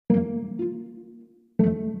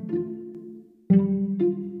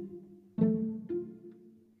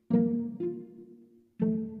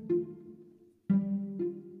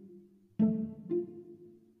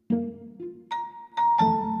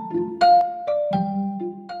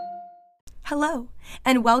Hello,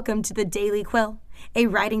 and welcome to the Daily Quill, a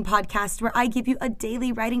writing podcast where I give you a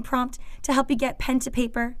daily writing prompt to help you get pen to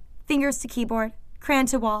paper, fingers to keyboard, crayon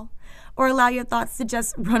to wall, or allow your thoughts to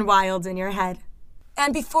just run wild in your head.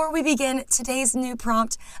 And before we begin today's new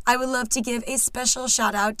prompt, I would love to give a special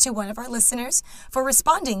shout out to one of our listeners for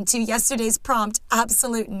responding to yesterday's prompt,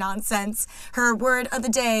 Absolute Nonsense. Her word of the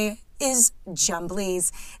day is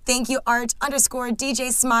jumblies. Thank you,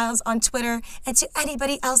 Art_DJ Smiles on Twitter, and to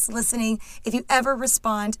anybody else listening. If you ever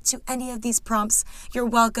respond to any of these prompts, you're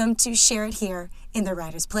welcome to share it here in the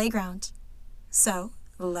Writer's Playground. So,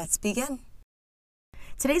 let's begin.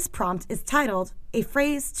 Today's prompt is titled, A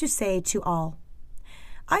Phrase to Say to All.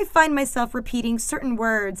 I find myself repeating certain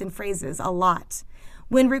words and phrases a lot.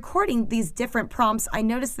 When recording these different prompts, I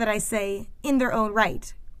notice that I say, in their own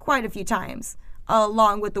right, quite a few times,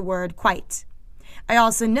 along with the word quite. I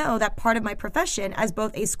also know that part of my profession as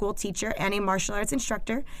both a school teacher and a martial arts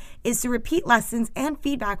instructor is to repeat lessons and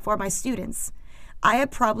feedback for my students. I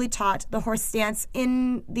have probably taught the horse stance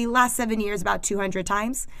in the last 7 years about 200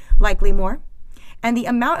 times, likely more. And the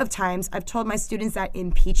amount of times I've told my students that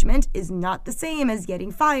impeachment is not the same as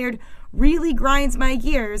getting fired really grinds my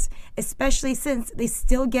gears, especially since they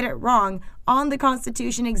still get it wrong on the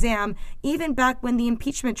Constitution exam, even back when the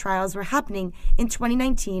impeachment trials were happening in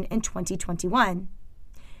 2019 and 2021.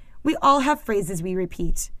 We all have phrases we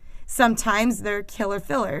repeat. Sometimes they're killer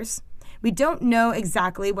fillers. We don't know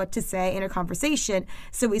exactly what to say in a conversation,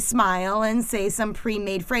 so we smile and say some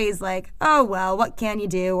pre-made phrase like, oh well, what can you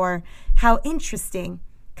do, or how interesting,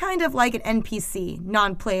 kind of like an NPC,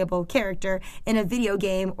 non-playable character in a video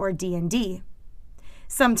game or D&D.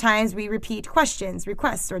 Sometimes we repeat questions,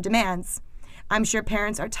 requests, or demands. I'm sure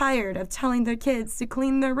parents are tired of telling their kids to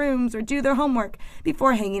clean their rooms or do their homework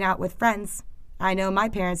before hanging out with friends. I know my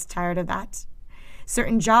parents are tired of that.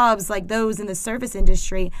 Certain jobs, like those in the service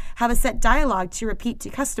industry, have a set dialogue to repeat to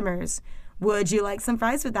customers. Would you like some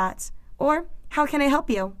fries with that? Or, how can I help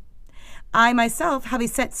you? I myself have a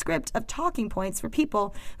set script of talking points for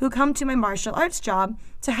people who come to my martial arts job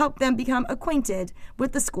to help them become acquainted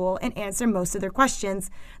with the school and answer most of their questions,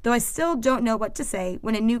 though I still don't know what to say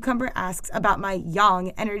when a newcomer asks about my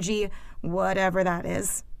yang energy, whatever that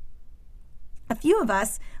is. A few of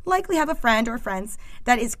us likely have a friend or friends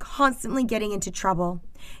that is constantly getting into trouble.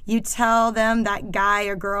 You tell them that guy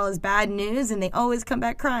or girl is bad news and they always come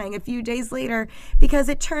back crying a few days later because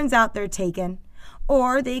it turns out they're taken.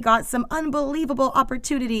 Or they got some unbelievable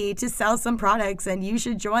opportunity to sell some products and you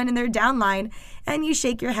should join in their downline, and you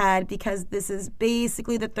shake your head because this is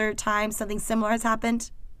basically the third time something similar has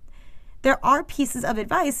happened. There are pieces of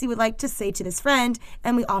advice you would like to say to this friend,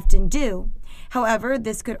 and we often do. However,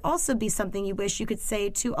 this could also be something you wish you could say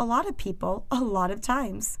to a lot of people a lot of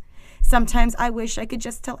times. Sometimes I wish I could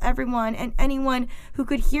just tell everyone and anyone who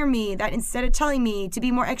could hear me that instead of telling me to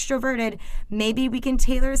be more extroverted, maybe we can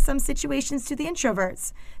tailor some situations to the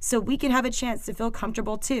introverts so we can have a chance to feel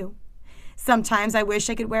comfortable too. Sometimes I wish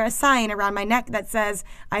I could wear a sign around my neck that says,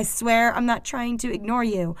 I swear I'm not trying to ignore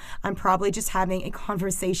you. I'm probably just having a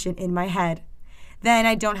conversation in my head. Then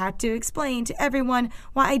I don't have to explain to everyone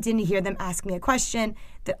why I didn't hear them ask me a question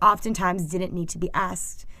that oftentimes didn't need to be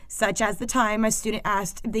asked, such as the time my student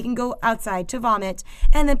asked if they can go outside to vomit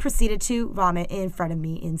and then proceeded to vomit in front of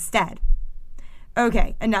me instead.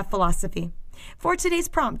 Okay, enough philosophy. For today's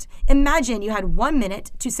prompt, imagine you had 1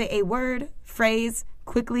 minute to say a word, phrase,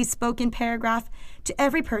 quickly spoken paragraph to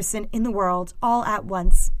every person in the world all at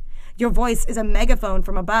once. Your voice is a megaphone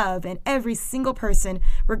from above, and every single person,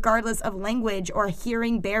 regardless of language or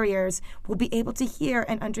hearing barriers, will be able to hear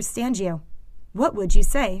and understand you. What would you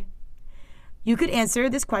say? You could answer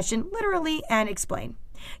this question literally and explain.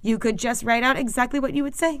 You could just write out exactly what you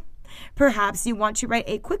would say. Perhaps you want to write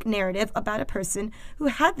a quick narrative about a person who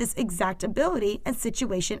had this exact ability and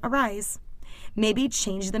situation arise. Maybe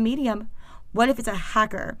change the medium. What if it's a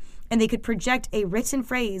hacker and they could project a written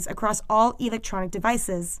phrase across all electronic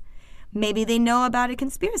devices? Maybe they know about a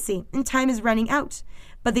conspiracy and time is running out,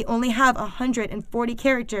 but they only have 140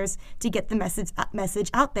 characters to get the message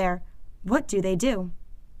out there. What do they do?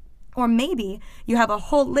 Or maybe you have a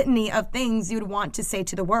whole litany of things you'd want to say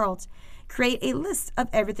to the world. Create a list of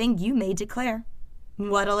everything you may declare.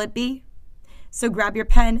 What'll it be? So grab your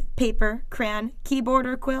pen, paper, crayon, keyboard,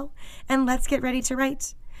 or quill, and let's get ready to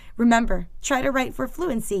write. Remember, try to write for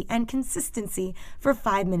fluency and consistency for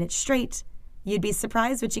 5 minutes straight. You'd be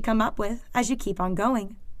surprised what you come up with as you keep on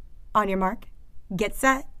going. On your mark, get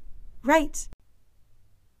set, write.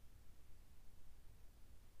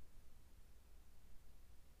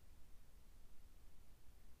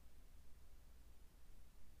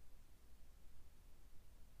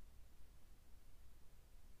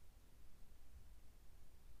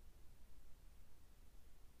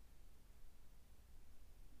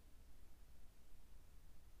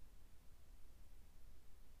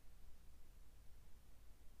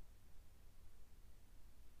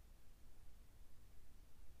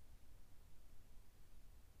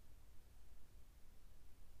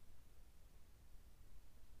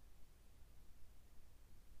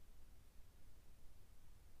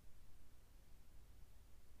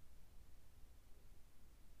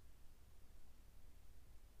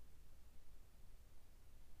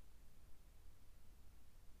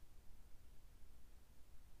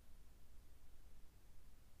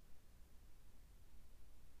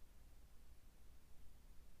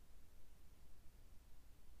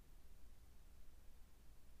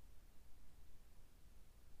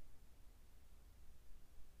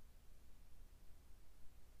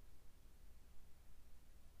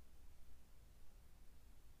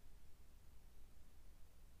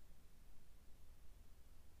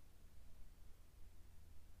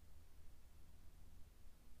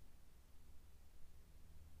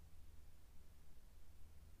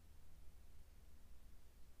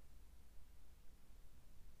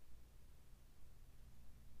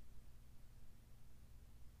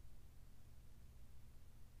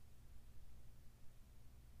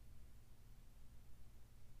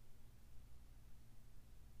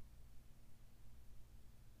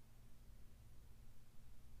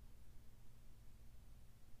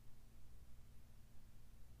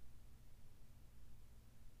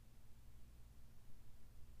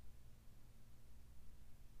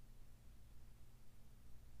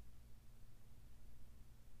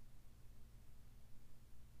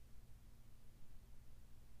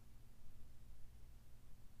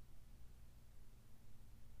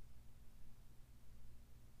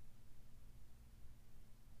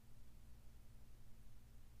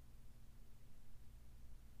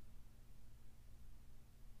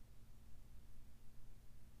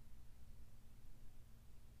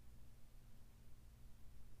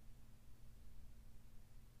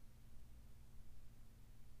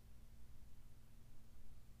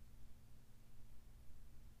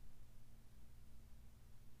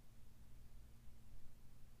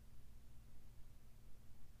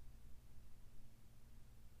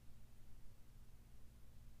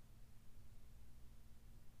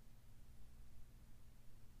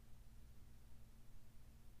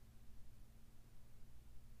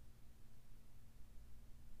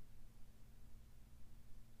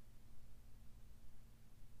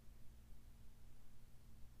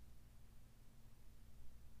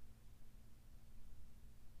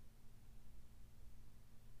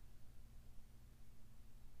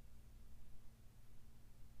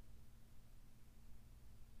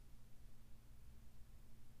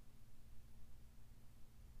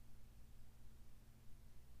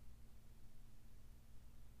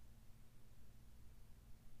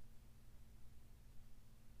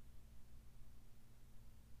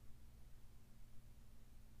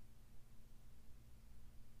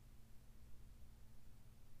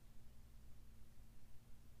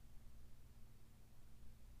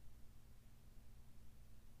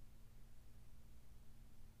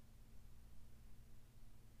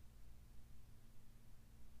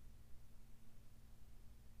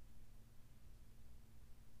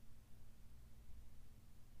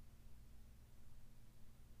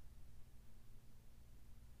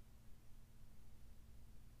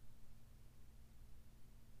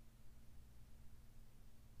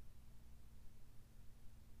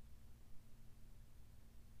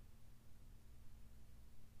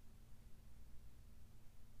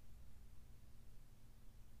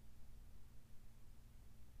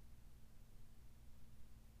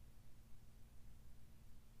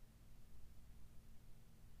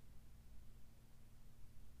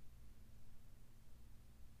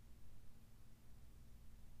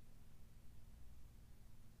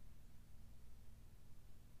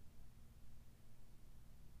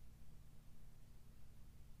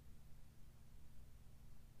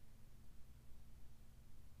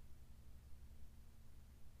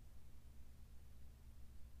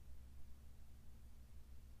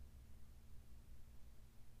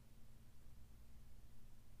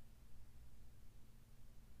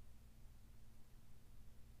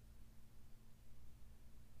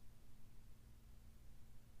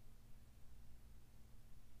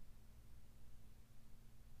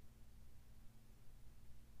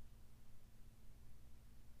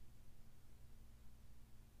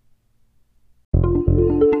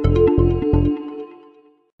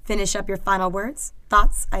 Finish up your final words,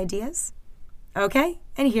 thoughts, ideas? Okay,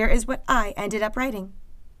 and here is what I ended up writing.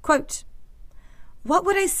 Quote, "What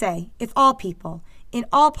would I say if all people, in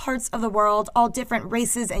all parts of the world, all different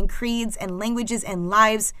races and creeds and languages and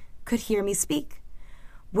lives, could hear me speak?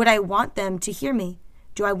 Would I want them to hear me?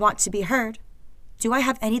 Do I want to be heard? Do I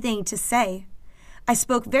have anything to say? I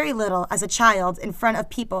spoke very little as a child in front of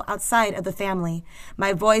people outside of the family,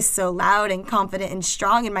 my voice so loud and confident and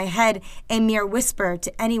strong in my head, a mere whisper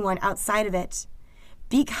to anyone outside of it.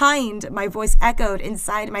 Be kind, my voice echoed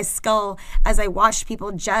inside my skull as I watched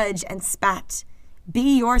people judge and spat.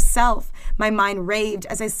 Be yourself, my mind raved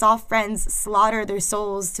as I saw friends slaughter their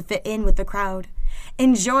souls to fit in with the crowd.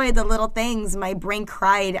 Enjoy the little things, my brain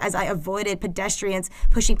cried as I avoided pedestrians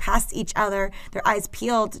pushing past each other, their eyes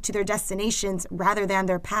peeled to their destinations rather than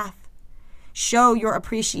their path. Show your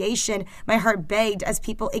appreciation, my heart begged as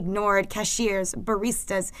people ignored cashiers,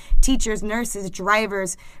 baristas, teachers, nurses,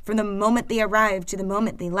 drivers from the moment they arrived to the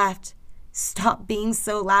moment they left. Stop being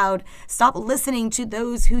so loud. Stop listening to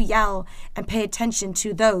those who yell and pay attention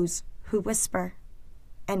to those who whisper."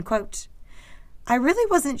 End quote. I really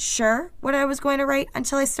wasn't sure what I was going to write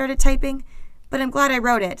until I started typing, but I'm glad I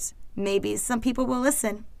wrote it. Maybe some people will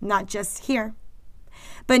listen, not just hear.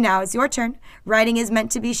 But now it's your turn. Writing is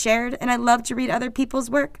meant to be shared, and I love to read other people's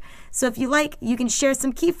work. So if you like, you can share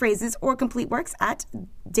some key phrases or complete works at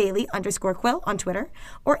daily_quill on Twitter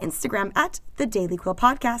or Instagram at the Daily Quill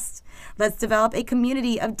Podcast. Let's develop a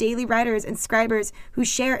community of daily writers and scribers who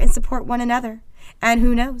share and support one another. And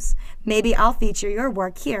who knows, maybe I'll feature your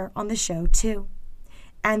work here on the show too.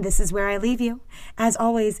 And this is where I leave you. As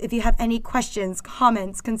always, if you have any questions,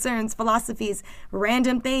 comments, concerns, philosophies,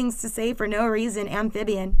 random things to say for no reason,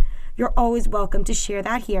 amphibian, you're always welcome to share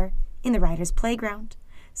that here in the Writer's Playground.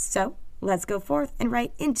 So let's go forth and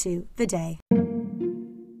write into the day.